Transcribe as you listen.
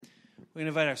We're going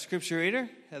to invite our scripture reader,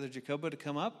 Heather Jacobo, to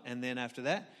come up. And then after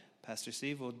that, Pastor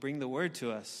Steve will bring the word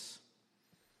to us.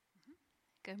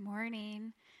 Good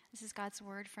morning. This is God's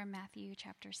word from Matthew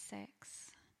chapter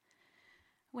 6.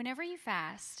 Whenever you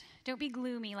fast, don't be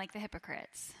gloomy like the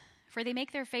hypocrites, for they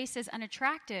make their faces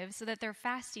unattractive so that their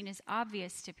fasting is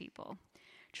obvious to people.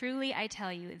 Truly, I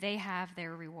tell you, they have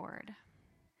their reward.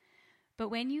 But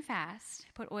when you fast,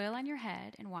 put oil on your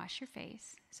head and wash your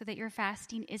face, so that your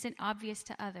fasting isn't obvious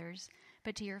to others,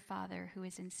 but to your Father who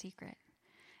is in secret.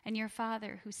 And your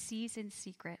Father who sees in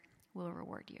secret will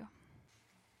reward you.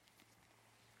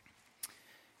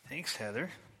 Thanks,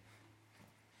 Heather.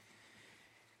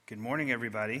 Good morning,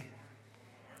 everybody.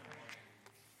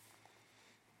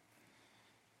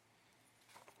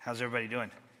 How's everybody doing?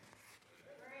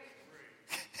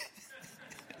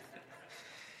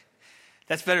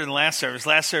 That's better than last service.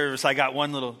 Last service, I got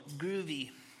one little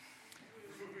groovy.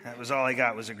 That was all I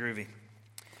got, was a groovy.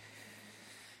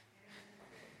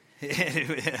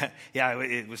 Yeah,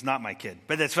 it was not my kid,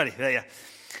 but that's funny. Yeah.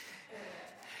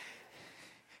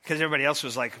 Because everybody else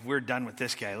was like, we're done with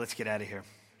this guy. Let's get out of here.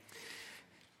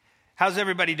 How's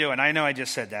everybody doing? I know I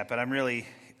just said that, but I'm really...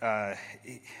 We're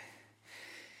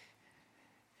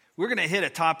going to hit a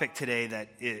topic today that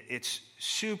it's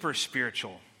super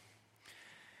spiritual.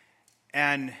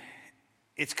 And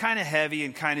it's kind of heavy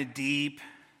and kind of deep.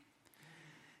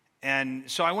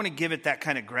 And so I want to give it that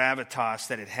kind of gravitas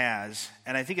that it has.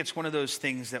 And I think it's one of those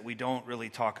things that we don't really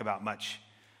talk about much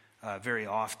very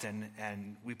often.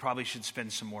 And we probably should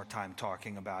spend some more time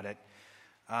talking about it.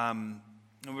 And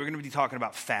we're going to be talking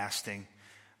about fasting.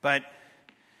 But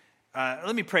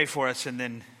let me pray for us and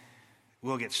then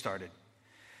we'll get started.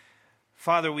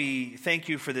 Father, we thank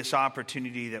you for this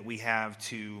opportunity that we have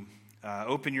to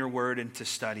open your word and to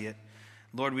study it.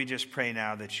 Lord, we just pray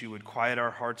now that you would quiet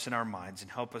our hearts and our minds and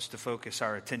help us to focus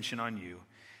our attention on you.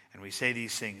 And we say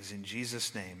these things in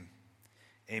Jesus' name.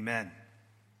 Amen.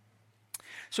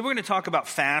 So we're going to talk about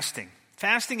fasting.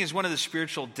 Fasting is one of the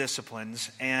spiritual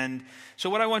disciplines. And so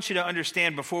what I want you to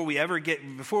understand before we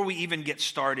even get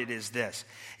started is this,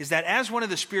 is that as one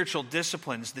of the spiritual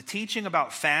disciplines, the teaching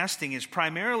about fasting is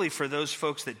primarily for those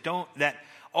folks that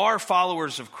are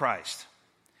followers of Christ.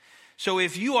 So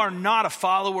if you are not a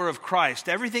follower of Christ,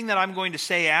 everything that I'm going to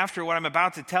say after what I'm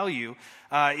about to tell you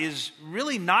is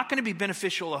really not going to be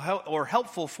beneficial or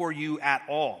helpful for you at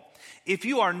all. If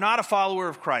you are not a follower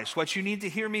of Christ, what you need to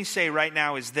hear me say right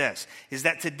now is this, is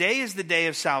that today is the day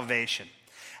of salvation.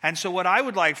 And so what I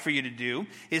would like for you to do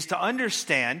is to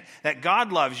understand that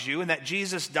God loves you and that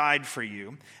Jesus died for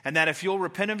you, and that if you'll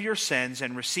repent of your sins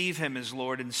and receive him as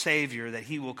Lord and Savior, that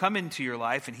he will come into your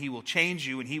life and he will change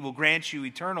you and he will grant you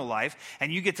eternal life,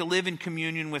 and you get to live in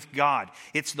communion with God.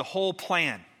 It's the whole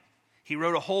plan. He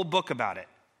wrote a whole book about it.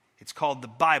 It's called the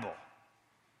Bible.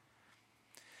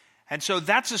 And so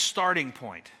that's a starting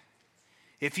point.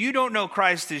 If you don't know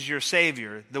Christ as your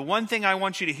Savior, the one thing I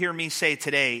want you to hear me say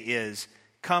today is,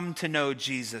 come to know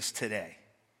Jesus today.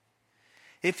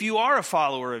 If you are a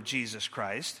follower of Jesus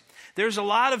Christ, there's a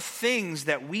lot of things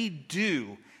that we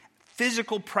do,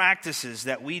 physical practices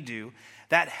that we do,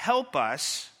 that help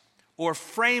us or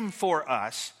frame for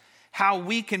us how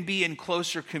we can be in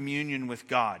closer communion with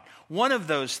God. One of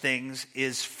those things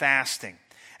is fasting.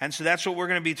 And so that's what we're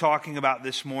going to be talking about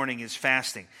this morning is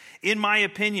fasting. In my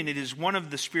opinion, it is one of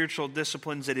the spiritual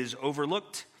disciplines that is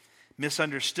overlooked,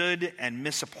 misunderstood, and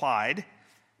misapplied,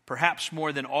 perhaps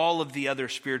more than all of the other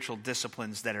spiritual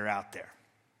disciplines that are out there.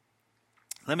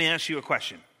 Let me ask you a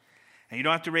question. And you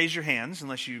don't have to raise your hands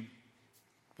unless you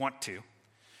want to.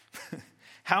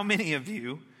 How many of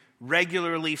you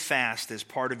regularly fast as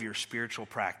part of your spiritual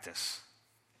practice?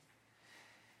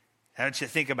 I want you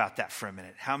to think about that for a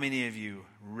minute. How many of you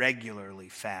regularly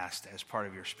fast as part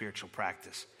of your spiritual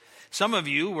practice? Some of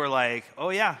you were like,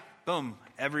 oh yeah, boom,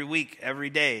 every week, every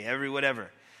day, every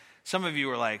whatever. Some of you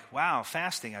were like, wow,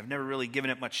 fasting, I've never really given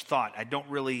it much thought. I don't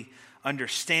really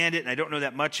understand it, and I don't know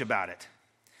that much about it.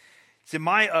 So in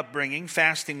my upbringing,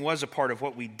 fasting was a part of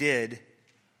what we did,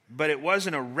 but it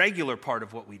wasn't a regular part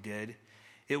of what we did.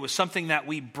 It was something that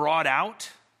we brought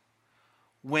out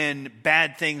when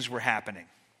bad things were happening.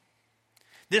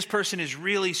 This person is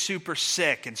really super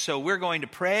sick, and so we're going to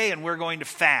pray and we're going to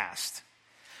fast.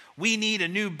 We need a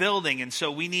new building, and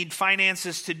so we need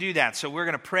finances to do that. So we're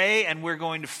going to pray and we're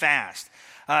going to fast.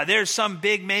 There's some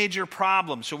big major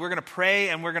problem, so we're going to pray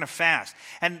and we're going to fast.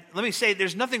 And let me say,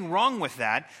 there's nothing wrong with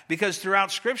that, because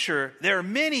throughout Scripture, there are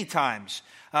many times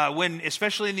when,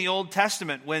 especially in the Old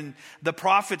Testament, when the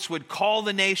prophets would call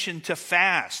the nation to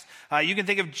fast. You can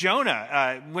think of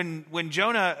Jonah. When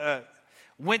Jonah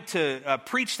went to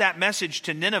preach that message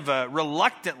to Nineveh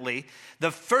reluctantly,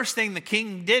 the first thing the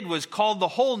king did was call the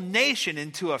whole nation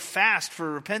into a fast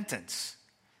for repentance.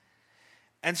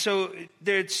 And so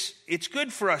it's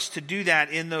good for us to do that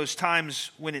in those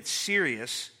times when it's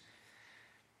serious.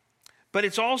 But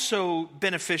it's also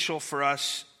beneficial for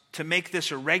us to make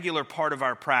this a regular part of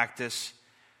our practice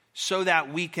so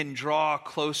that we can draw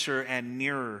closer and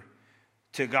nearer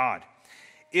to God.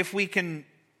 If we can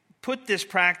put this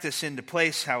practice into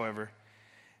place, however,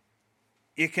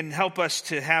 it can help us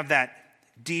to have that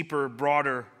deeper,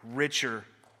 broader, richer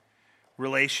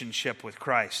relationship with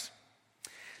Christ.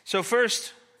 So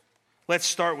first, let's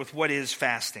start with what is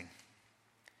fasting.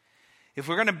 If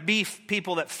we're going to be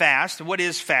people that fast, what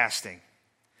is fasting?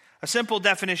 A simple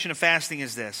definition of fasting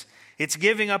is this: it's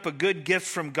giving up a good gift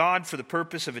from God for the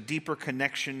purpose of a deeper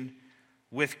connection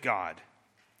with God.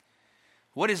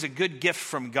 What is a good gift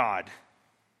from God?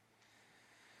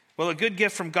 Well, a good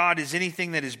gift from God is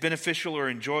anything that is beneficial or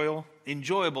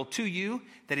enjoyable to you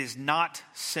that is not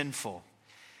sinful.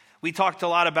 We talked a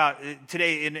lot about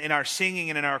today in our singing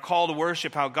and in our call to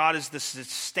worship how God is the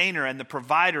sustainer and the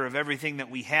provider of everything that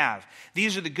we have.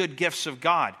 These are the good gifts of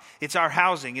God. It's our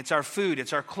housing, it's our food,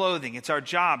 it's our clothing, it's our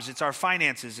jobs, it's our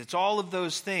finances. It's all of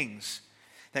those things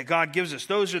that God gives us.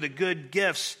 Those are the good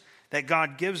gifts that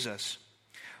God gives us.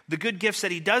 The good gifts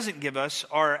that he doesn't give us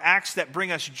are acts that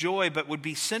bring us joy but would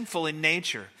be sinful in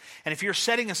nature. And if you're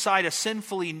setting aside it's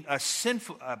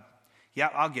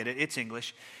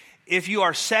English. If you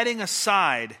are setting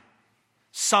aside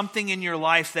something in your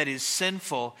life that is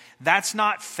sinful, that's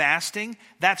not fasting,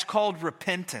 that's called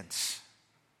repentance.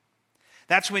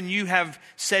 That's when you have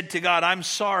said to God, I'm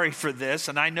sorry for this,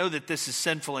 and I know that this is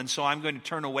sinful, and so I'm going to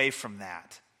turn away from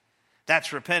that.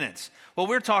 That's repentance. What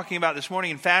we're talking about this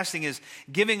morning in fasting is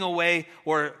giving away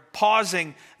or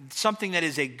pausing something that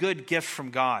is a good gift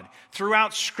from God.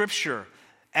 Throughout Scripture,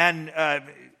 and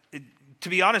to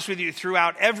be honest with you,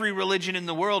 throughout every religion in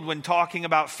the world, when talking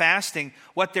about fasting,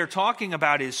 what they're talking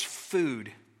about is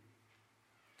food.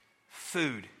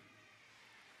 Food.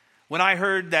 When I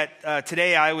heard that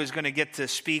today I was going to get to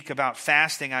speak about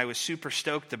fasting, I was super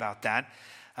stoked about that.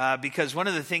 Because one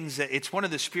of the things it's one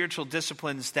of the spiritual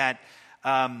disciplines that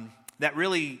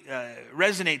really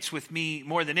resonates with me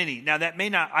more than any. Now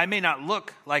I may not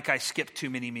look like I skip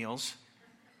too many meals.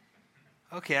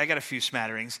 Okay, I got a few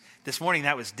smatterings. This morning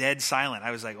that was dead silent.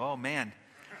 I was like, oh man,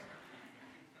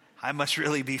 I must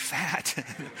really be fat.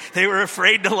 They were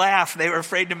afraid to laugh. They were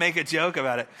afraid to make a joke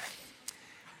about it.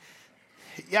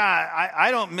 Yeah,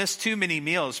 I don't miss too many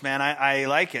meals, man. I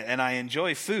like it and I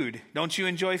enjoy food. Don't you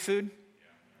enjoy food?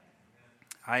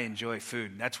 I enjoy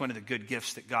food. That's one of the good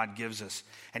gifts that God gives us.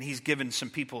 And he's given some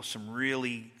people some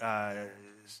really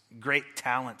great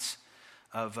talents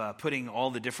of putting all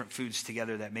the different foods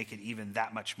together that make it even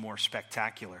that much more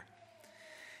spectacular.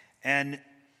 And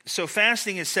so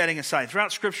fasting is setting aside.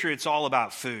 Throughout Scripture, it's all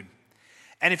about food.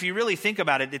 And if you really think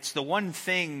about it, it's the one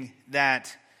thing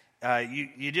that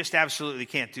you just absolutely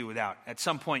can't do without. At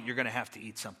some point, you're going to have to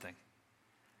eat something,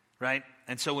 right?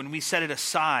 And so when we set it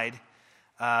aside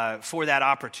for that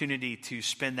opportunity to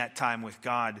spend that time with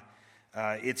God,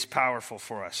 it's powerful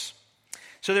for us.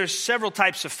 So there's several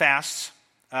types of fasts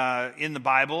in the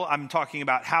Bible. I'm talking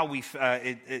about how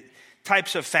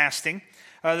types of fasting.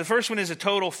 The first one is a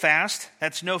total fast.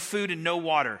 That's no food and no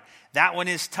water. That one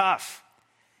is tough.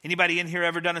 Anybody in here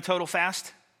ever done a total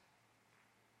fast?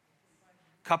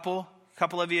 Couple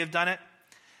of you have done it.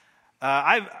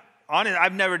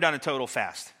 I've never done a total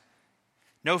fast.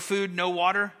 No food, no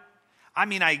water. I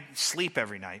mean, I sleep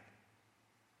every night.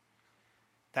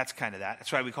 That's kind of that.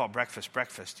 That's why we call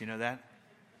breakfast. You know that?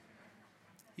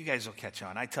 You guys will catch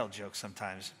on. I tell jokes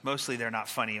sometimes. Mostly they're not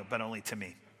funny, but only to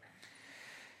me.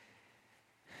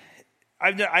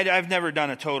 I've never done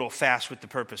a total fast with the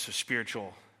purpose of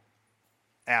spiritual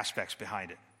aspects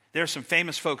behind it. There are some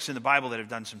famous folks in the Bible that have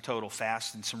done some total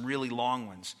fasts and some really long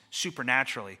ones,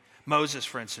 supernaturally. Moses,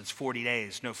 for instance, 40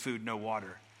 days, no food, no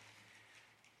water.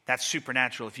 That's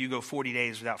supernatural. If you go 40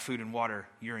 days without food and water,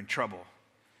 you're in trouble.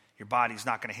 Your body's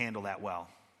not going to handle that well.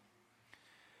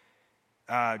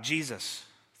 Jesus,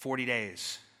 40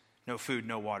 days, no food,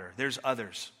 no water. There's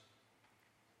others.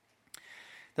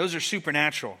 Those are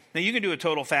supernatural. Now, you can do a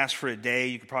total fast for a day.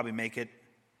 You could probably make it.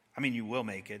 I mean, you will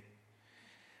make it.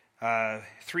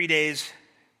 3 days,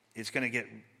 it's going to get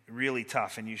really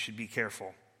tough, and you should be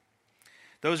careful.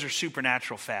 Those are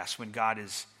supernatural fasts when God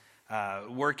is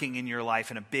working in your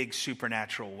life in a big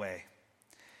supernatural way.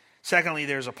 Secondly,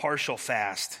 there's a partial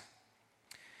fast.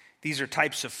 These are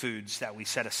types of foods that we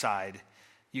set aside.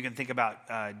 You can think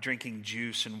about drinking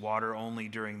juice and water only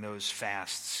during those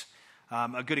fasts.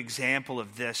 A good example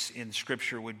of this in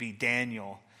Scripture would be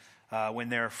Daniel, when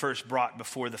they're first brought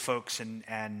before the folks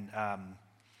and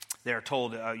they're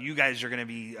told, you guys are going to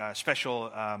be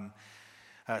special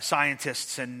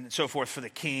scientists and so forth for the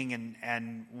king,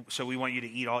 and so we want you to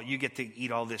you get to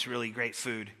eat all this really great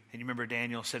food. And you remember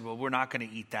Daniel said, well, we're not going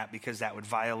to eat that because that would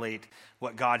violate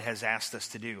what God has asked us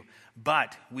to do.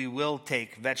 But we will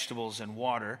take vegetables and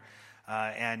water,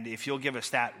 and if you'll give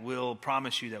us that, we'll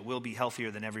promise you that we'll be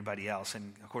healthier than everybody else.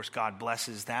 And of course, God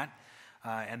blesses that,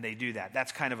 and they do that.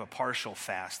 That's kind of a partial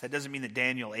fast. That doesn't mean that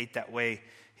Daniel ate that way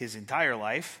his entire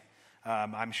life.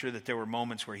 I'm sure that there were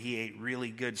moments where he ate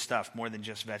really good stuff, more than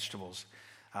just vegetables.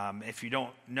 If you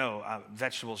don't know,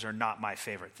 vegetables are not my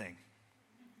favorite thing.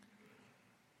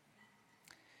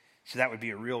 So that would be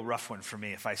a real rough one for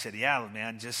me if I said, yeah,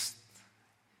 man, just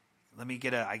let me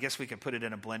I guess we could put it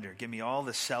in a blender. Give me all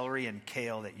the celery and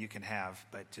kale that you can have,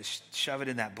 but just shove it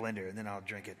in that blender and then I'll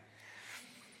drink it.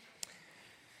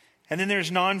 And then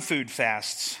there's non-food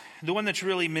fasts. The one that's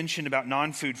really mentioned about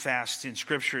non-food fasts in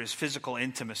Scripture is physical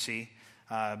intimacy.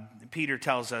 Peter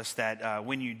tells us that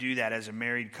when you do that as a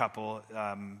married couple,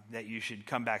 that you should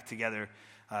come back together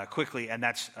quickly, and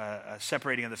that's a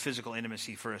separating of the physical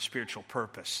intimacy for a spiritual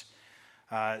purpose.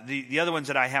 The other ones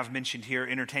that I have mentioned here,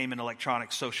 entertainment,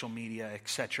 electronics, social media,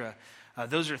 etc.,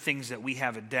 those are things that we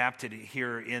have adapted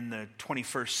here in the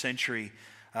 21st century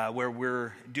where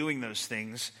we're doing those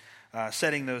things.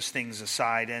 Setting those things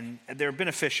aside, and they're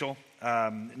beneficial,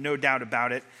 no doubt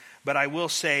about it. But I will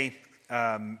say,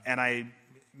 and I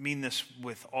mean this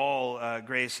with all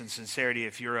grace and sincerity,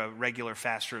 if you're a regular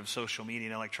faster of social media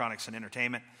and electronics and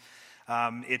entertainment,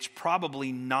 it's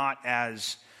probably not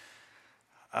as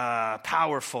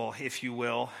powerful, if you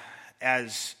will,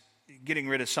 as getting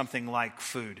rid of something like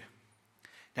food.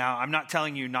 Now, I'm not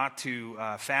telling you not to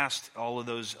fast all of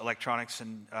those electronics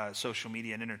and social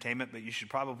media and entertainment, but you should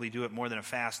probably do it more than a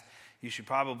fast. You should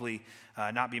probably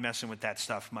not be messing with that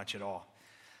stuff much at all.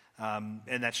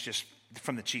 And that's just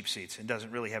from the cheap seats. It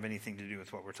doesn't really have anything to do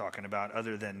with what we're talking about,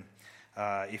 other than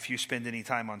if you spend any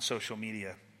time on social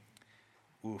media,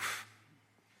 oof,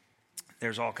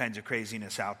 there's all kinds of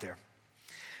craziness out there.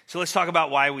 So let's talk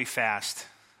about why we fast.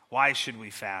 Why should we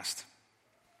fast?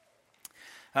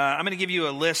 I'm going to give you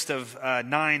a list of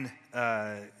 9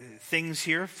 things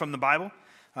here from the Bible,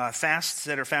 fasts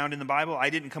that are found in the Bible. I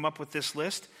didn't come up with this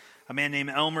list. A man named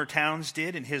Elmer Towns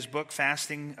did in his book,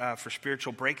 Fasting for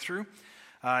Spiritual Breakthrough.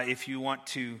 If you want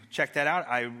to check that out,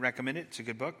 I recommend it. It's a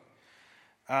good book.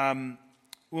 When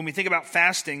we think about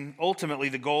fasting, ultimately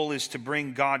the goal is to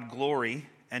bring God glory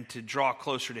and to draw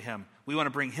closer to Him. We want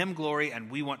to bring Him glory,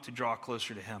 and we want to draw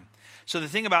closer to Him. So the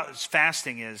thing about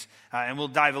fasting is, and we'll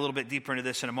dive a little bit deeper into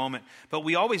this in a moment, but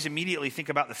we always immediately think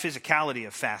about the physicality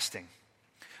of fasting.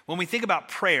 When we think about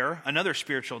prayer, another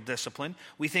spiritual discipline,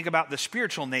 we think about the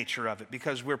spiritual nature of it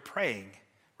because we're praying,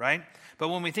 right? But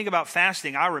when we think about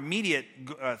fasting, our immediate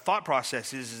thought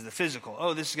process is the physical.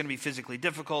 Oh, this is going to be physically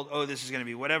difficult. Oh, this is going to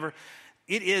be whatever.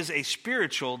 It is a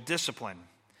spiritual discipline.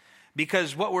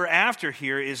 Because what we're after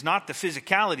here is not the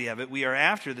physicality of it. We are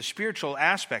after the spiritual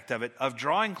aspect of it, of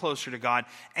drawing closer to God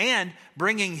and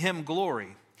bringing Him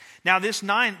glory. Now,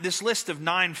 this list of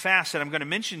 9 fasts that I'm going to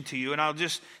mention to you, and I'll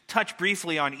just touch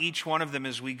briefly on each one of them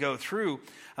as we go through,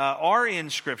 are in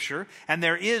Scripture, and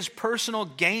there is personal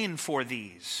gain for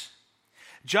these.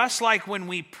 Just like when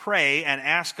we pray and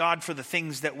ask God for the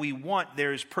things that we want,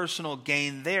 there's personal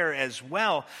gain there as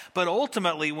well. But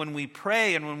ultimately, when we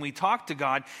pray and when we talk to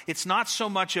God, it's not so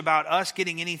much about us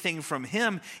getting anything from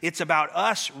Him. It's about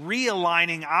us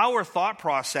realigning our thought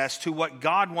process to what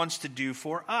God wants to do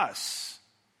for us.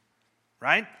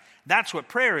 Right? That's what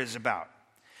prayer is about.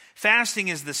 Fasting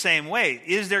is the same way.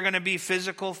 Is there going to be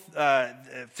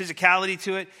physicality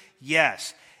to it?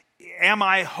 Yes. Am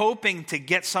I hoping to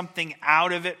get something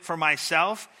out of it for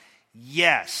myself?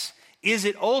 Yes. Is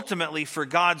it ultimately for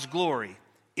God's glory?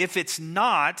 If it's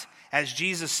not, as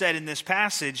Jesus said in this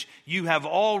passage, you have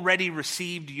already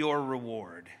received your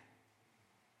reward.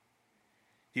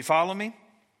 Do you follow me?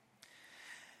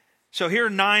 So here are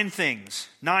 9 things,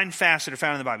 9 fasts that are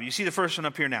found in the Bible. You see the first one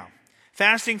up here now.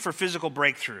 Fasting for physical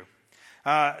breakthrough.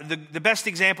 The best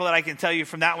example that I can tell you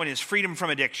from that one is freedom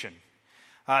from addiction.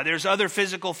 There's other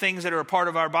physical things that are a part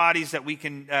of our bodies that we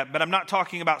can, but I'm not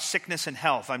talking about sickness and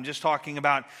health. I'm just talking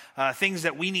about things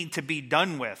that we need to be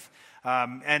done with.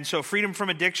 And so freedom from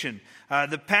addiction.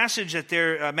 The passage that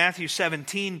there, Matthew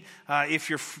 17, if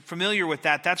you're familiar with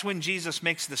that, that's when Jesus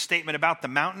makes the statement about the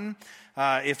mountain.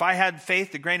 If I had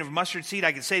faith, the grain of a mustard seed,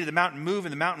 I could say to the mountain, move,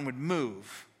 and the mountain would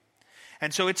move.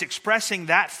 And so it's expressing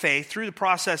that faith through the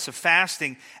process of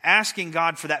fasting, asking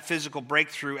God for that physical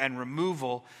breakthrough and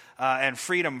removal and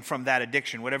freedom from that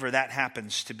addiction, whatever that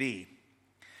happens to be.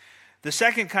 The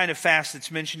second kind of fast that's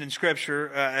mentioned in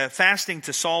Scripture, fasting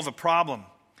to solve a problem.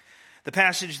 The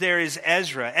passage there is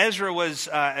Ezra. Ezra was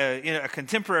a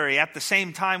contemporary at the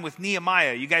same time with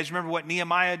Nehemiah. You guys remember what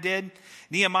Nehemiah did?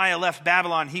 Nehemiah left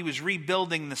Babylon. He was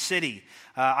rebuilding the city.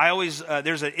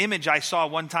 There's an image I saw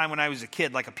one time when I was a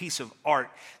kid, like a piece of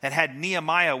art, that had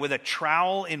Nehemiah with a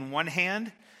trowel in one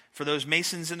hand. For those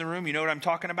masons in the room, you know what I'm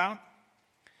talking about?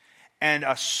 And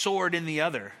a sword in the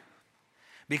other.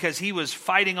 Because he was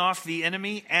fighting off the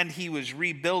enemy and he was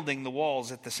rebuilding the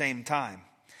walls at the same time.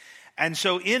 And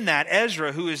so in that,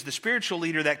 Ezra, who is the spiritual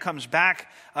leader that comes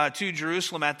back to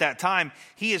Jerusalem at that time,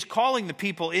 he is calling the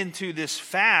people into this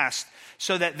fast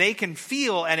so that they can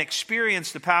feel and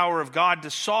experience the power of God to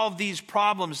solve these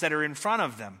problems that are in front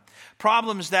of them.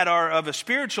 Problems that are of a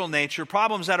spiritual nature,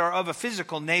 problems that are of a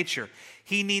physical nature.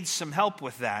 He needs some help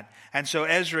with that. And so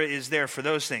Ezra is there for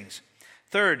those things.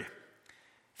 Third,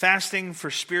 fasting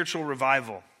for spiritual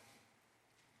revival.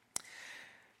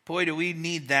 Boy, do we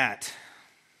need that.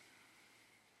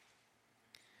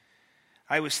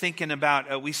 I was thinking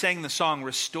about, we sang the song,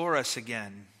 Restore Us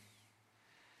Again.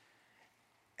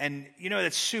 And, you know,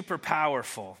 that's super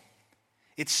powerful.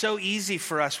 It's so easy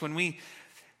for us when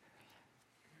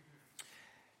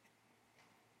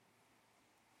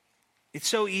it's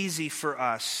so easy for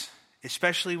us,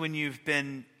 especially when you've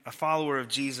been a follower of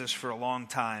Jesus for a long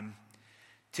time,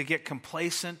 to get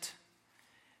complacent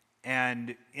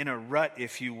and in a rut,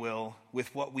 if you will,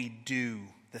 with what we do,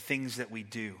 the things that we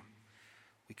do.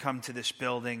 We come to this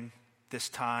building, this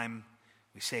time,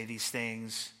 we say these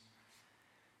things.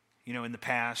 You know, in the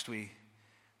past, we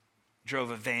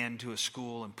drove a van to a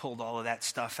school and pulled all of that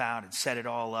stuff out and set it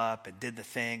all up and did the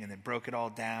thing and then broke it all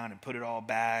down and put it all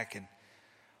back. And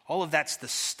all of that's the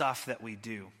stuff that we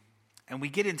do. And we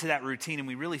get into that routine and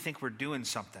we really think we're doing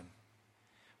something.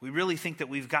 We really think that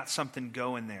we've got something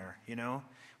going there, you know.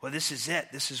 Well, this is it.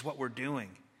 This is what we're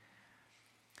doing.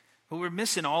 But we're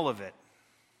missing all of it.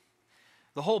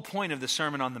 The whole point of the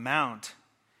Sermon on the Mount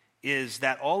is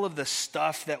that all of the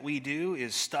stuff that we do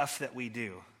is stuff that we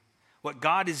do. What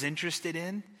God is interested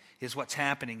in is what's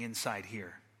happening inside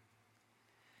here.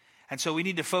 And so we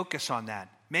need to focus on that.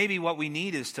 Maybe what we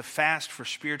need is to fast for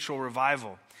spiritual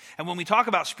revival. And when we talk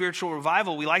about spiritual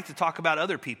revival, we like to talk about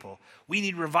other people. We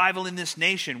need revival in this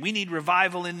nation. We need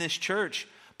revival in this church.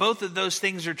 Both of those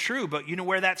things are true, but you know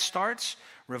where that starts?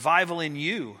 Revival in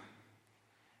you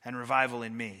and revival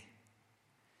in me.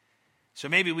 So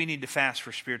maybe we need to fast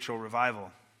for spiritual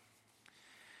revival.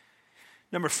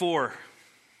 Number 4,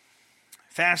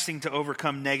 fasting to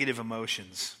overcome negative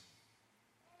emotions.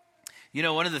 You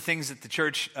know, one of the things that the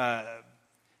church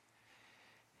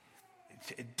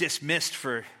dismissed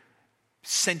for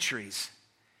centuries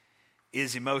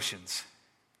is emotions.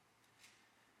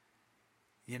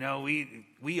 You know,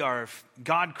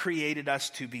 God created us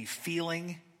to be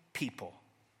feeling people.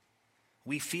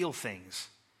 We feel things.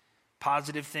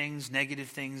 Positive things, negative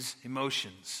things,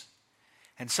 emotions.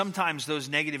 And sometimes those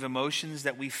negative emotions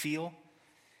that we feel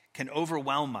can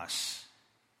overwhelm us,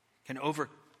 can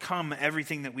overcome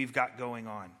everything that we've got going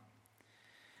on.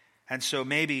 And so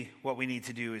maybe what we need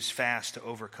to do is fast to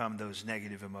overcome those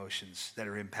negative emotions that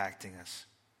are impacting us.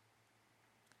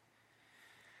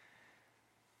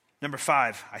 Number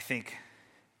 5, I think,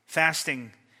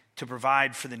 fasting to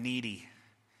provide for the needy.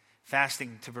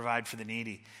 Fasting to provide for the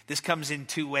needy. This comes in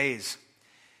 2 ways.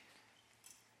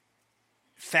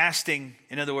 Fasting,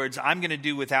 in other words, I'm going to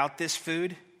do without this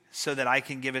food so that I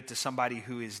can give it to somebody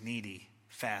who is needy.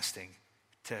 Fasting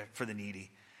for the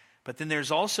needy. But then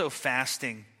there's also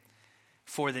fasting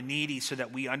for the needy so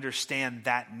that we understand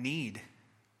that need.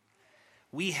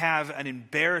 We have an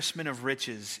embarrassment of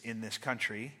riches in this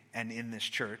country and in this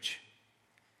church.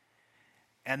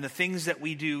 And the things that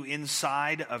we do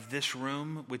inside of this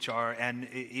room, which are, and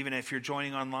even if you're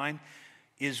joining online,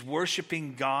 is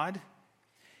worshiping God,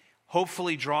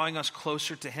 hopefully drawing us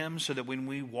closer to Him so that when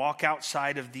we walk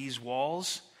outside of these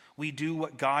walls, we do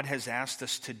what God has asked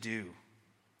us to do.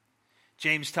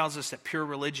 James tells us that pure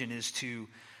religion is to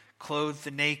clothe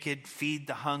the naked, feed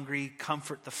the hungry,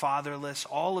 comfort the fatherless.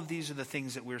 All of these are the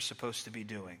things that we're supposed to be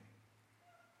doing.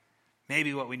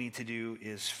 Maybe what we need to do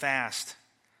is fast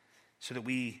so that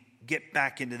we get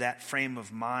back into that frame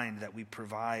of mind that we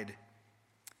provide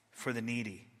for the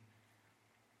needy.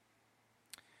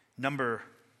 Number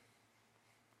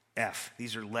F.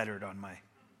 These are lettered on my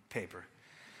paper.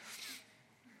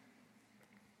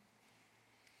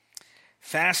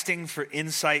 Fasting for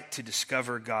insight to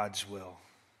discover God's will.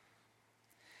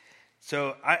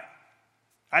 So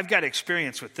I've got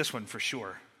experience with this one for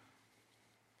sure.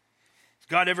 Has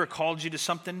God ever called you to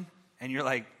something and you're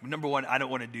like, number one, I don't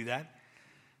want to do that?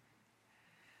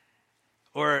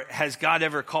 Or has God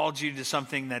ever called you to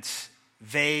something that's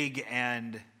vague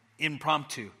and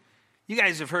impromptu? You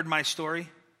guys have heard my story.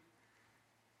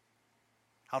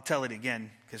 I'll tell it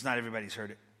again because not everybody's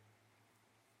heard it.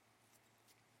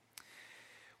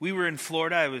 We were in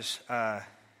Florida. I was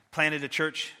planted a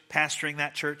church, pastoring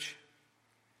that church.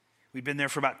 We'd been there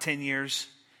for about 10 years.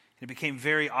 And it became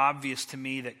very obvious to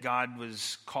me that God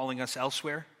was calling us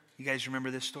elsewhere. You guys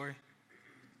remember this story?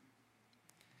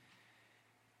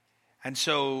 And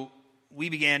so we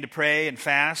began to pray and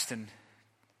fast and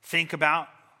think about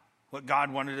what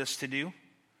God wanted us to do.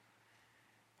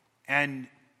 And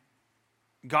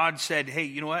God said, hey,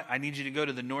 you know what? I need you to go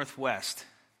to the Northwest.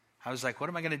 I was like, what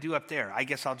am I going to do up there? I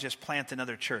guess I'll just plant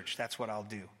another church. That's what I'll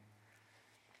do.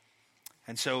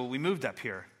 And so we moved up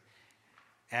here.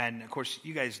 And, of course,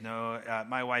 you guys know,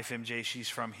 my wife, MJ, she's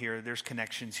from here. There's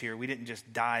connections here. We didn't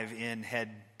just dive in head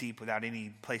deep without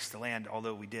any place to land,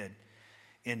 although we did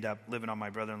end up living on my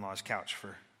brother-in-law's couch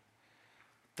for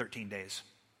 13 days.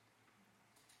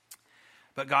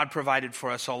 But God provided for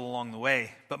us all along the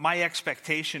way. But my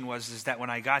expectation was that when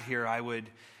I got here, I would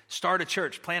start a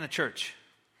church, plant a church.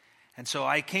 And so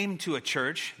I came to a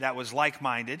church that was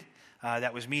like-minded,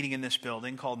 that was meeting in this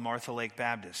building called Martha Lake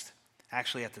Baptist.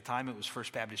 Actually, at the time, it was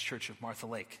First Baptist Church of Martha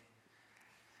Lake.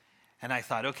 And I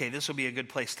thought, okay, this will be a good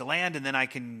place to land, and then I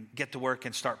can get to work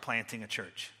and start planting a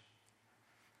church.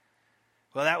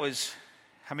 Well, that was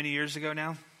how many years ago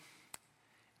now?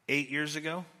 8 years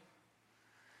ago.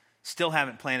 Still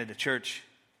haven't planted a church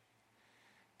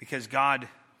because God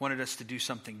wanted us to do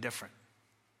something different.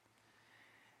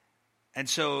 And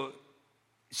so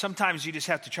sometimes you just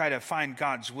have to try to find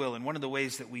God's will. And one of the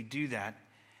ways that we do that,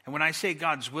 and when I say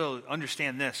God's will,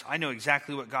 understand this. I know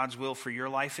exactly what God's will for your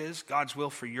life is. God's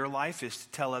will for your life is to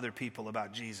tell other people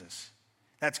about Jesus.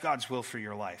 That's God's will for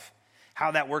your life.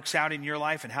 How that works out in your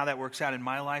life and how that works out in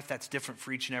my life, that's different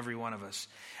for each and every one of us.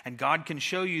 And God can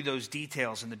show you those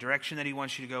details and the direction that he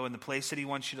wants you to go and the place that he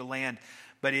wants you to land.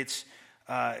 But it's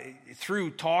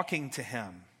through talking to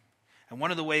him. And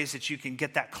one of the ways that you can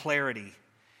get that clarity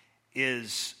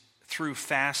is through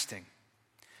fasting.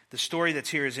 The story that's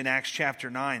here is in Acts chapter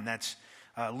 9. That's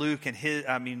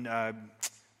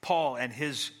Paul and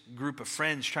his group of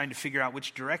friends trying to figure out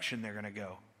which direction they're going to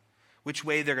go. Which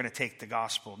way they're going to take the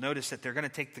gospel. Notice that they're going to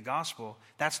take the gospel.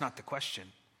 That's not the question.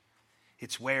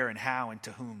 It's where and how and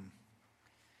to whom.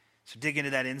 So dig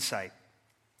into that insight.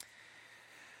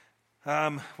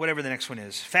 Whatever the next one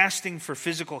is. Fasting for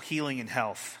physical healing and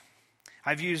health.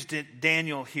 I've used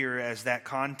Daniel here as that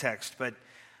context, but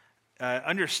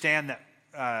understand that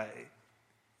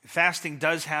fasting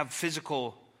does have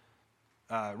physical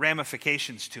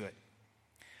ramifications to it.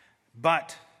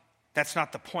 But that's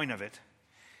not the point of it.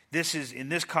 In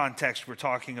this context, we're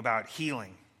talking about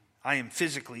healing. I am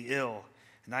physically ill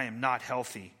and I am not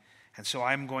healthy. And so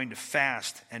I'm going to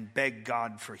fast and beg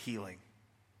God for healing.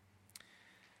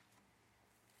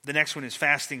 The next one is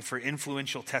fasting for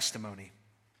influential testimony.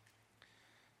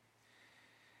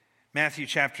 Matthew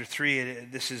chapter 3,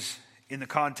 this is in the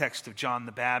context of John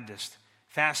the Baptist.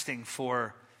 Fasting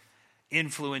for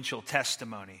influential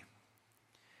testimony.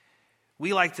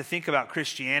 We like to think about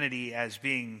Christianity as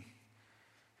being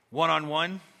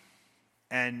one-on-one,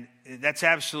 and that's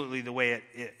absolutely the way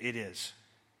it is.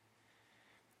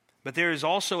 But there is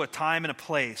also a time and a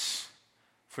place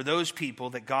for those people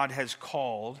that God has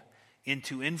called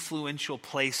into influential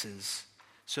places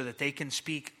so that they can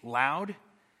speak loud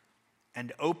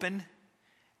and open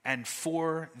and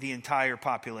for the entire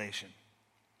population.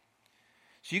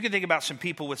 So you can think about some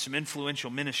people with some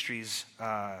influential ministries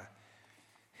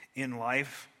in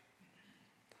life.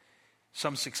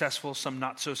 Some successful, some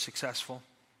not so successful.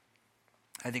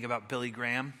 I think about Billy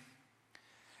Graham.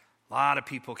 A lot of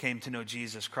people came to know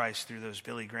Jesus Christ through those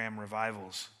Billy Graham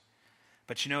revivals.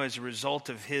 But you know, as a result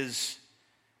of his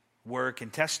work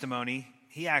and testimony,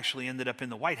 he actually ended up in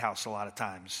the White House a lot of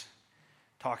times,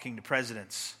 talking to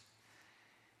presidents,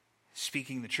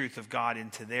 speaking the truth of God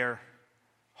into their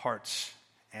hearts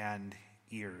and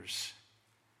ears.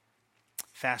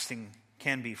 Fasting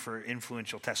can be for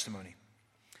influential testimony.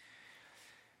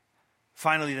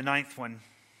 Finally, the ninth one,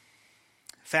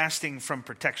 fasting from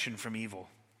protection from evil.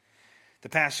 The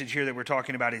passage here that we're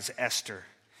talking about is Esther.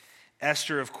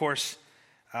 Esther, of course,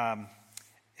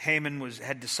 Haman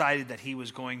had decided that he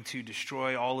was going to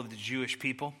destroy all of the Jewish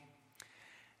people.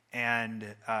 And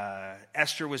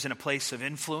Esther was in a place of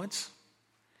influence.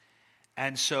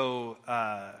 And so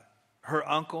her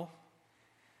uncle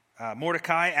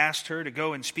Mordecai asked her to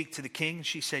go and speak to the king. And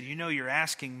she said, you're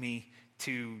asking me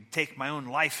to take my own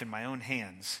life in my own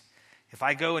hands. If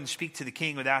I go and speak to the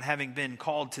king without having been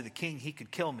called to the king, he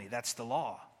could kill me. That's the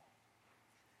law.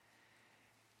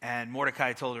 And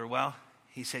Mordecai told her,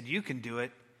 he said, you can do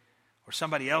it, or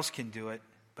somebody else can do it,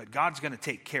 but God's going to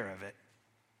take care of it.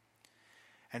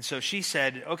 And so she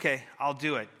said, okay, I'll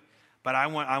do it, but I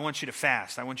want you to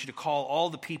fast. I want you to call all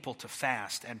the people to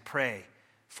fast and pray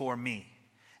for me.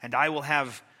 And I will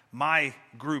have my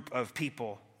group of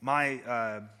people,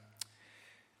 my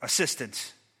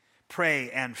assistants,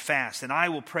 pray and fast. And I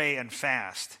will pray and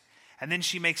fast. And then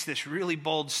she makes this really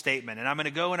bold statement. And I'm going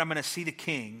to go and I'm going to see the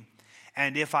king.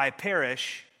 And if I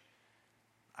perish,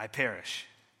 I perish.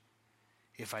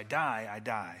 If I die, I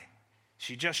die.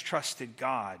 She just trusted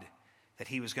God that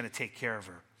he was going to take care of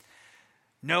her,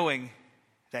 knowing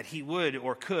that he would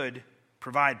or could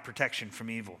provide protection from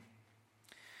evil.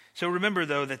 So remember,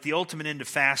 though, that the ultimate end of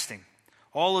fasting,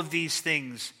 all of these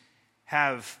things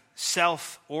have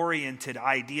self-oriented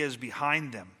ideas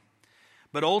behind them.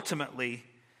 But ultimately,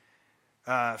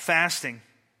 fasting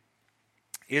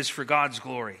is for God's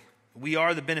glory. We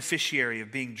are the beneficiary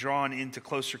of being drawn into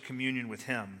closer communion with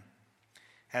him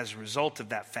as a result of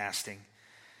that fasting,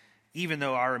 even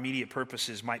though our immediate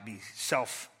purposes might be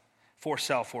for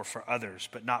self or for others,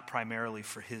 but not primarily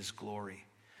for his glory.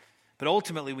 But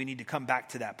ultimately, we need to come back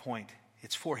to that point.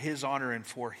 It's for his honor and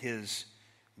for his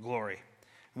glory.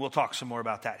 And we'll talk some more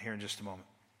about that here in just a moment.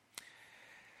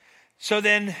 So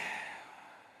then,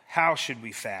 how should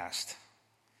we fast?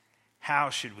 How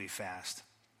should we fast?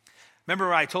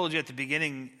 Remember I told you at the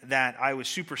beginning that I was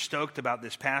super stoked about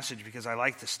this passage because I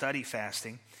like to study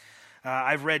fasting.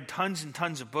 I've read tons and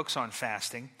tons of books on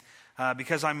fasting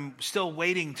because I'm still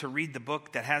waiting to read the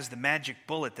book that has the magic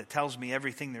bullet that tells me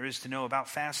everything there is to know about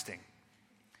fasting.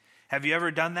 Have you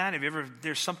ever done that?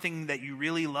 There's something that you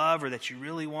really love or that you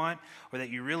really want or that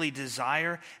you really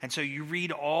desire, and so you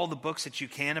read all the books that you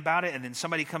can about it, and then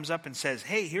somebody comes up and says,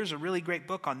 hey, here's a really great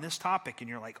book on this topic, and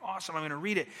you're like, awesome, I'm going to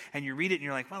read it. And you read it, and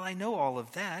you're like, well, I know all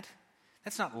of that.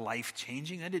 That's not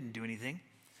life-changing. I didn't do anything.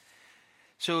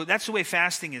 So that's the way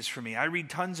fasting is for me. I read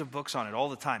tons of books on it all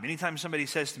the time. Anytime somebody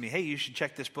says to me, hey, you should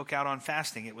check this book out on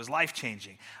fasting, it was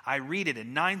life-changing. I read it,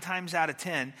 and 9 times out of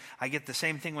 10, I get the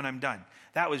same thing when I'm done.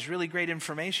 That was really great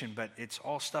information, but it's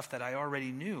all stuff that I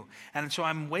already knew. And so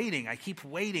I'm waiting. I keep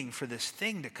waiting for this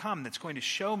thing to come that's going to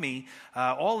show me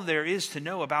all there is to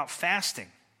know about fasting.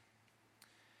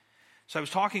 So I was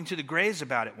talking to the Grays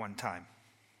about it one time.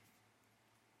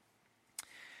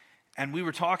 And we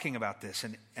were talking about this,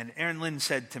 and Aaron Lynn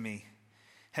said to me,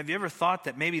 have you ever thought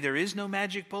that maybe there is no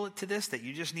magic bullet to this, that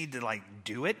you just need to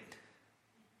do it?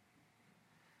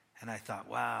 And I thought,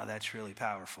 wow, that's really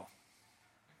powerful.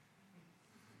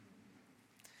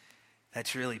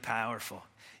 That's really powerful.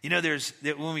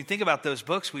 When we think about those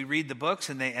books, we read the books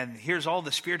and here's all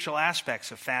the spiritual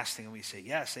aspects of fasting, and we say,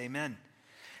 yes, amen.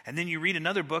 And then you read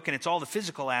another book and it's all the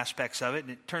physical aspects of it,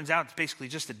 and it turns out it's basically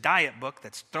just a diet book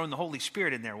that's thrown the Holy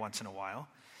Spirit in there once in a while.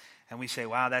 And we say,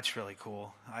 wow, that's really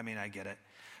cool. I mean, I get it.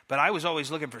 But I was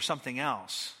always looking for something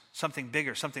else, something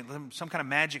bigger, some kind of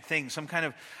magic thing, some kind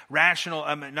of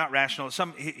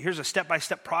here's a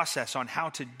step-by-step process on how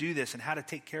to do this and how to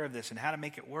take care of this and how to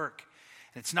make it work.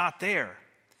 And it's not there.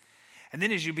 And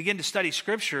then as you begin to study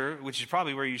Scripture, which is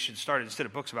probably where you should start instead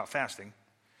of books about fasting,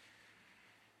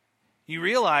 you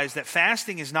realize that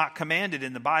fasting is not commanded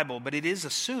in the Bible, but it is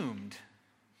assumed.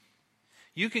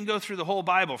 You can go through the whole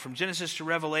Bible from Genesis to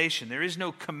Revelation. There is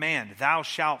no command, thou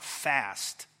shalt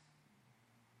fast.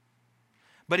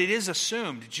 But it is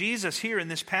assumed. Jesus here in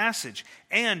this passage,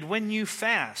 and when you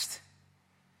fast,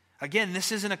 again,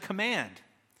 this isn't a command.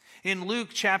 In Luke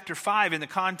chapter 5, in the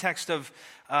context of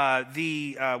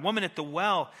the woman at the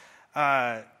well,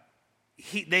 the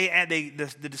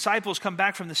disciples come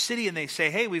back from the city and they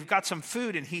say, hey, we've got some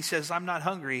food. And he says, I'm not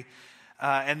hungry.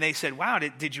 And they said, wow,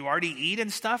 did you already eat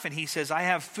and stuff? And he says, I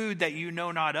have food that you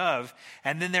know not of.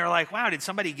 And then they're like, wow, did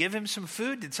somebody give him some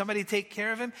food? Did somebody take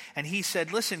care of him? And he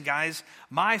said, listen, guys,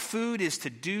 my food is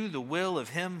to do the will of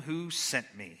him who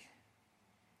sent me.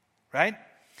 Right?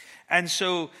 And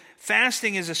so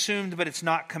fasting is assumed, but it's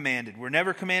not commanded. We're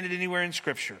never commanded anywhere in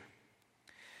Scripture.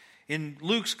 In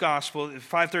Luke's Gospel,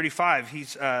 5:35,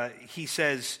 he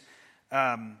says,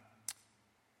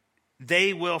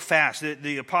 they will fast.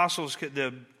 The apostles,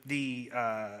 the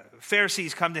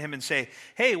Pharisees come to him and say,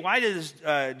 hey, why does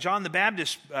John the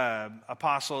Baptist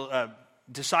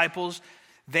disciples,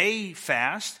 they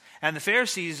fast, and the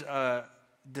Pharisees'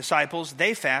 disciples,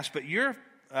 they fast, but your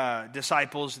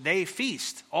disciples, they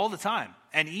feast all the time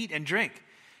and eat and drink?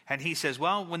 And he says,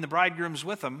 well, when the bridegroom's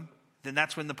with them, then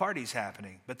that's when the party's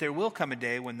happening. But there will come a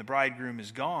day when the bridegroom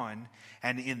is gone,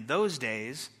 and in those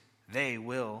days, they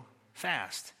will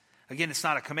fast. Again, it's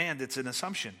not a command, it's an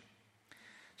assumption.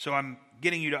 So I'm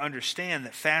getting you to understand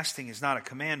that fasting is not a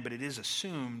command, but it is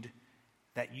assumed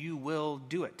that you will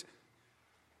do it.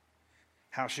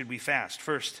 How should we fast?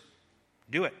 First,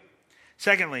 do it.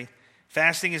 Secondly,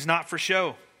 fasting is not for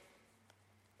show.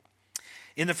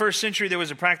 In the first century, there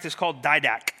was a practice called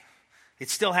didache. It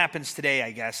still happens today,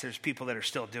 I guess. There's people that are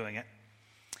still doing it.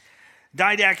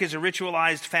 Didache is a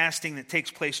ritualized fasting that takes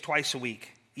place twice a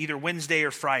week, either Wednesday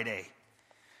or Friday.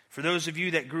 For those of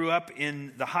you that grew up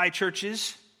in the high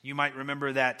churches, you might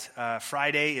remember that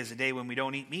Friday is a day when we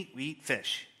don't eat meat, we eat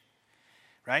fish.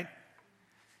 Right?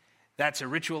 That's a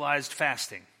ritualized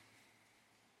fasting.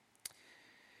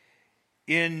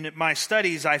 In my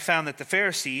studies, I found that the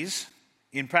Pharisees,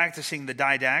 in practicing the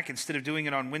didache, instead of doing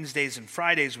it on Wednesdays and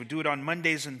Fridays, would do it on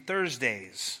Mondays and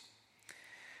Thursdays.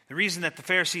 The reason that the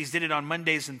Pharisees did it on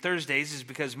Mondays and Thursdays is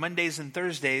because Mondays and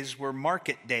Thursdays were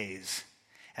market days,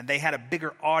 and they had a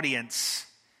bigger audience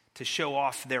to show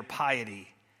off their piety.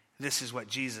 This is what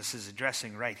Jesus is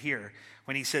addressing right here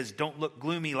when he says, "Don't look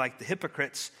gloomy like the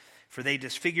hypocrites, for they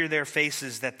disfigure their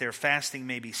faces that their fasting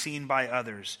may be seen by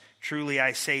others. Truly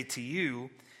I say to you,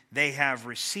 they have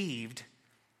received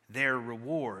their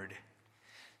reward."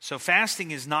 So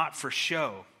fasting is not for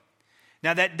show.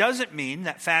 Now that doesn't mean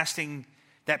that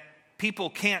that people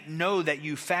can't know that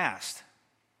you fast.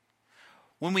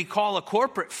 When we call a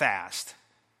corporate fast,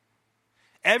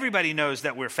 everybody knows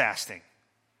that we're fasting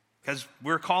because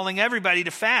we're calling everybody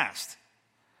to fast.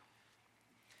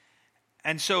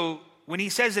 And so when he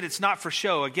says that it's not for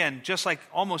show, again, just like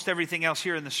almost everything else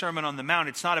here in the Sermon on the Mount,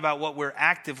 it's not about what we're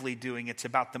actively doing, it's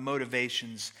about the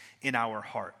motivations in our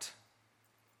heart.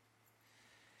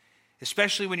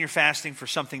 Especially when you're fasting for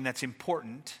something that's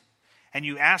important and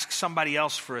you ask somebody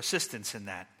else for assistance in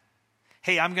that.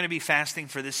 Hey, I'm going to be fasting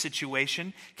for this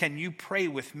situation. Can you pray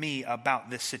with me about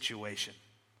this situation?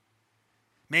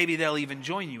 Maybe they'll even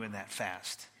join you in that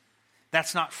fast.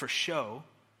 That's not for show.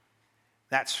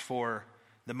 That's for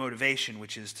the motivation,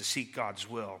 which is to seek God's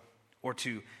will or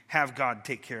to have God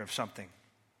take care of something.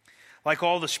 Like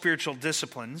all the spiritual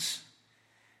disciplines,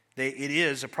 it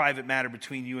is a private matter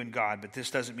between you and God, but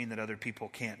this doesn't mean that other people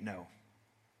can't know.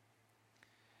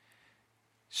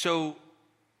 So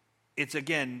it's,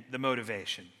 again, the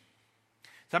motivation.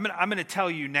 So I'm going to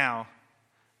tell you now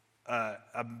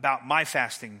about my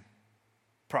fasting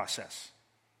process.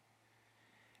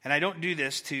 And I don't do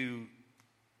this to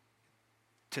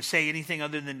say anything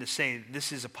other than to say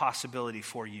this is a possibility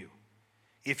for you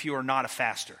if you are not a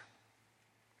faster,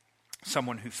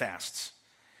 someone who fasts.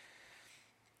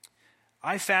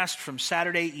 I fast from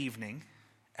Saturday evening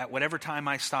at whatever time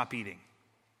I stop eating.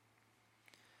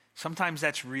 Sometimes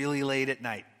that's really late at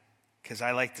night because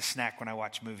I like to snack when I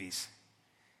watch movies.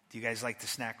 Do you guys like to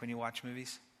snack when you watch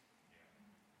movies?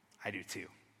 I do too.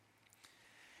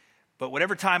 But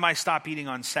whatever time I stop eating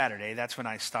on Saturday, that's when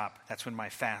I stop. That's when my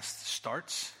fast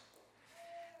starts.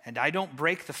 And I don't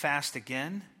break the fast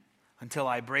again until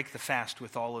I break the fast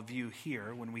with all of you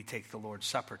here when we take the Lord's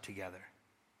Supper together.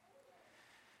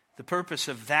 The purpose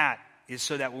of that is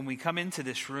so that when we come into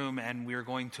this room and we're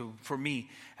going to, for me,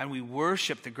 and we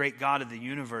worship the great God of the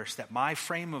universe, that my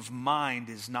frame of mind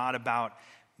is not about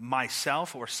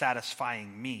myself or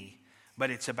satisfying me,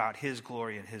 but it's about His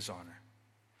glory and His honor.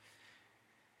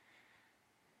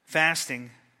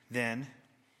 Fasting, then,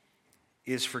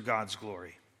 is for God's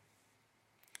glory.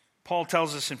 Paul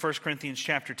tells us in 1 Corinthians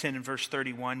chapter 10 and verse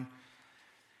 31,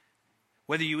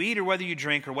 whether you eat or whether you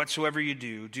drink or whatsoever you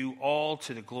do all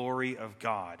to the glory of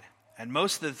God. And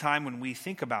most of the time when we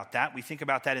think about that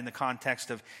in the context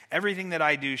of everything that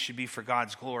I do should be for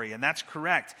God's glory. And that's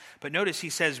correct. But notice he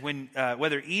says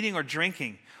whether eating or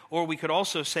drinking, or we could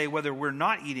also say whether we're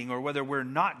not eating or whether we're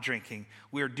not drinking,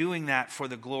 we're doing that for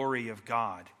the glory of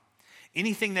God.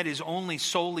 Anything that is only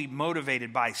solely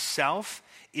motivated by self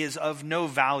is of no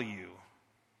value.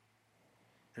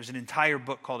 There's an entire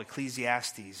book called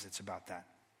Ecclesiastes that's about that.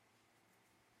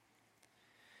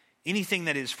 Anything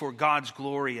that is for God's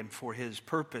glory and for His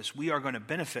purpose, we are going to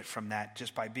benefit from that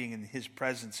just by being in His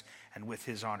presence and with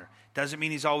His honor. Doesn't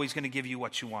mean He's always going to give you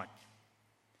what you want.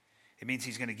 It means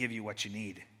He's going to give you what you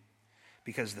need,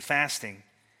 because the fasting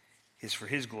is for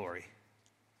His glory.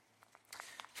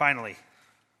 Finally,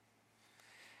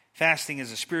 fasting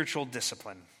is a spiritual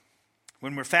discipline.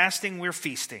 When we're fasting, we're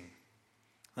feasting.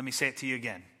 Let me say it to you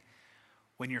again.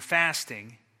 When you're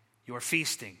fasting, you're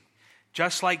feasting.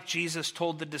 Just like Jesus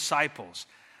told the disciples,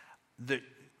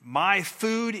 my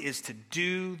food is to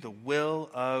do the will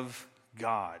of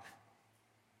God.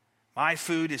 My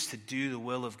food is to do the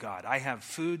will of God. I have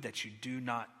food that you do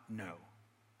not know.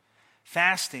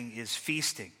 Fasting is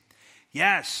feasting.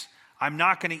 Yes, I'm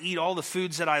not going to eat all the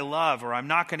foods that I love, or I'm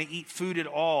not going to eat food at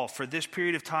all for this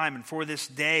period of time and for this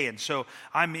day. And so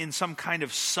I'm in some kind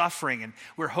of suffering. And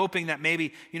we're hoping that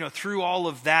maybe, through all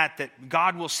of that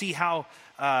God will see how,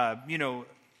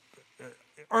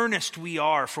 earnest we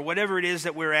are for whatever it is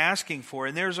that we're asking for.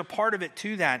 And there's a part of it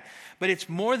to that. But it's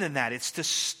more than that. It's to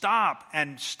stop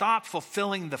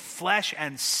fulfilling the flesh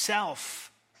and self,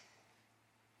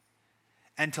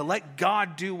 and to let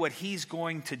God do what he's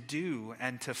going to do,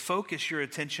 and to focus your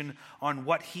attention on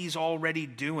what he's already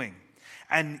doing.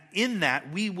 And in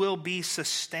that, we will be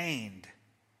sustained.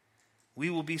 We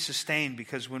will be sustained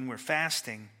because when we're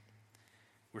fasting,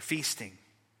 we're feasting.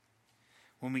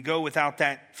 When we go without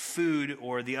that food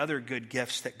or the other good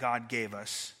gifts that God gave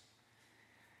us,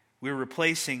 we're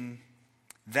replacing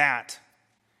that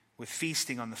with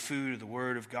feasting on the food of the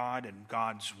Word of God and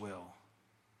God's will.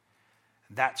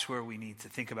 That's where we need to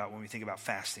think about when we think about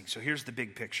fasting. So here's the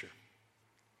big picture.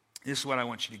 This is what I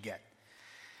want you to get.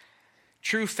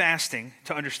 True fasting,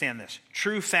 to understand this,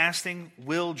 true fasting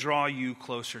will draw you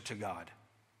closer to God.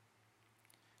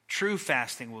 True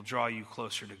fasting will draw you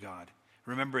closer to God.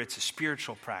 Remember, it's a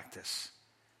spiritual practice,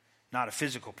 not a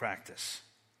physical practice.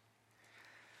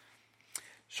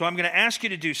 So I'm going to ask you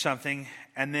to do something,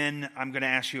 and then I'm going to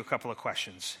ask you a couple of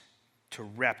questions to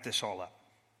wrap this all up.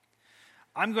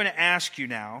 I'm going to ask you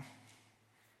now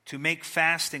to make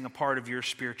fasting a part of your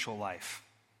spiritual life.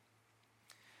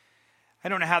 I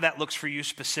don't know how that looks for you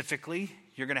specifically.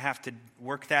 You're going to have to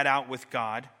work that out with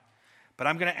God. But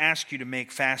I'm going to ask you to make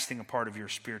fasting a part of your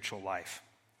spiritual life.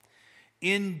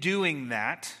 In doing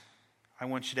that, I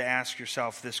want you to ask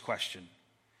yourself this question.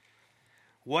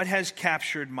 What has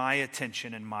captured my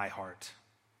attention and my heart?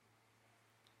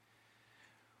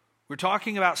 We're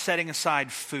talking about setting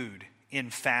aside food in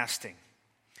fasting.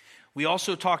 We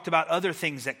also talked about other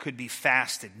things that could be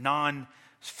fasted,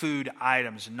 non-food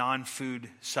items, non-food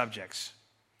subjects.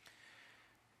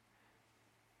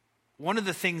 One of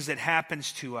the things that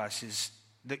happens to us is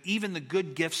that even the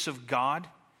good gifts of God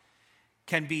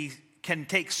can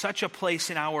take such a place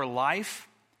in our life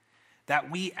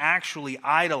that we actually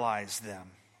idolize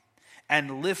them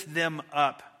and lift them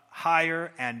up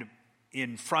higher and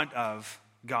in front of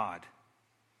God.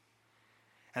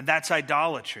 And that's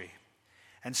idolatry.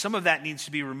 And some of that needs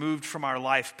to be removed from our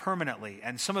life permanently,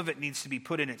 and some of it needs to be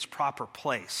put in its proper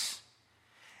place.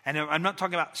 And I'm not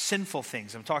talking about sinful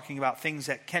things. I'm talking about things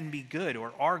that can be good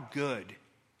or are good.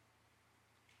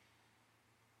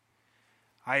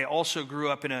 I also grew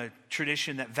up in a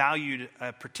tradition that valued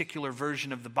a particular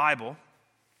version of the Bible.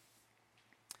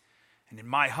 And in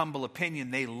my humble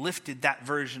opinion, they lifted that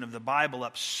version of the Bible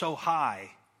up so high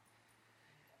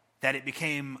that it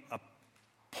became a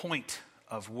point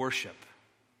of worship.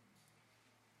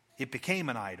 It became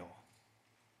an idol.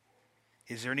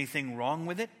 Is there anything wrong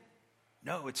with it?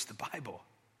 No, it's the Bible.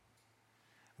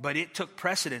 But it took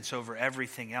precedence over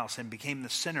everything else and became the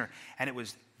center, and it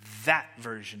was that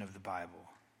version of the Bible.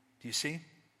 Do you see?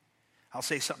 I'll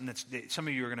say something that some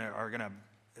of you are gonna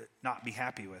not be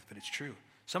happy with, but it's true.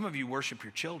 Some of you worship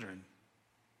your children.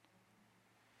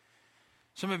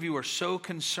 Some of you are so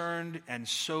concerned and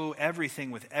so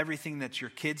everything with everything that your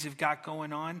kids have got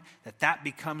going on that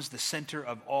becomes the center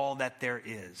of all that there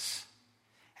is.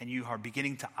 And you are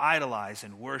beginning to idolize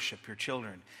and worship your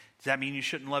children. Does that mean you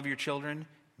shouldn't love your children?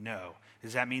 No.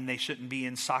 Does that mean they shouldn't be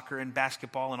in soccer and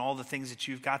basketball and all the things that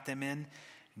you've got them in?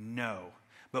 No.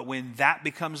 But when that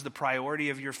becomes the priority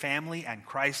of your family and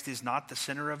Christ is not the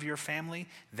center of your family,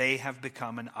 they have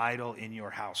become an idol in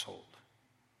your household.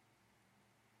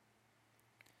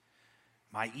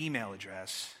 My email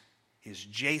address is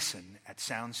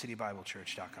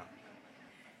jason@soundcitybiblechurch.com.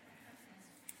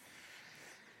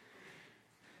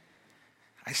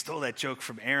 I stole that joke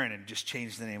from Aaron and just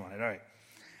changed the name on it. All right.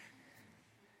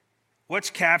 What's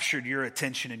captured your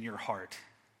attention and your heart?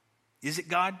 Is it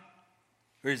God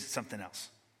or is it something else?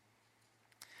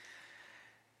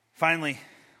 Finally,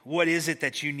 what is it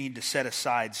that you need to set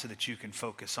aside so that you can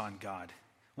focus on God?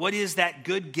 What is that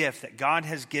good gift that God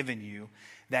has given you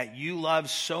that you love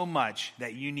so much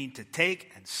that you need to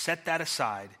take and set that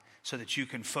aside so that you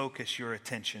can focus your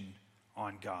attention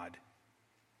on God?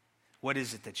 What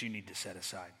is it that you need to set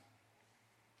aside?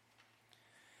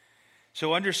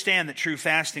 So understand that true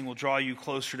fasting will draw you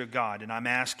closer to God, and I'm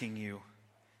asking you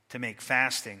to make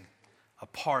fasting a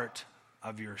part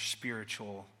of your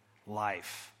spiritual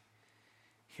life.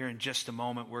 Here in just a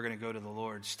moment, we're going to go to the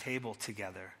Lord's table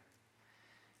together.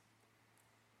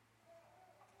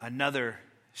 Another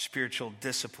spiritual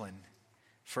discipline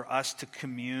for us to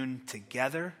commune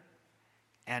together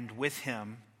and with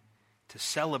him to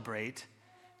celebrate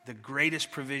the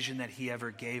greatest provision that he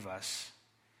ever gave us,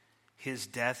 his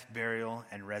death, burial,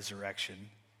 and resurrection,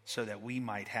 so that we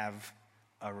might have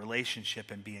a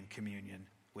relationship and be in communion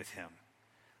with him.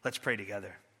 Let's pray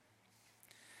together.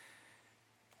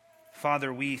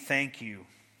 Father, we thank you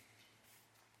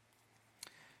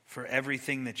for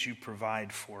everything that you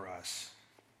provide for us.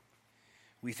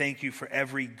 We thank you for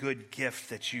every good gift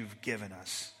that you've given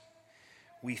us.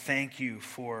 We thank you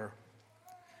for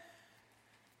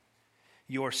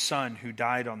your Son who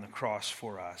died on the cross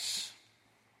for us.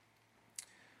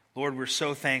 Lord, we're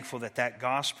so thankful that that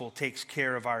gospel takes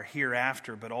care of our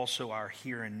hereafter, but also our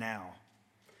here and now.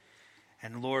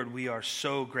 And Lord, we are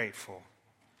so grateful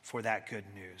for that good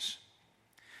news.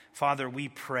 Father, we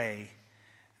pray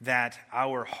that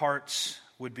our hearts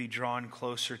would be drawn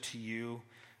closer to you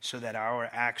so that our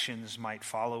actions might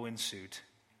follow in suit.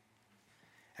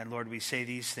 And Lord, we say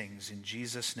these things in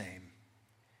Jesus' name.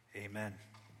 Amen.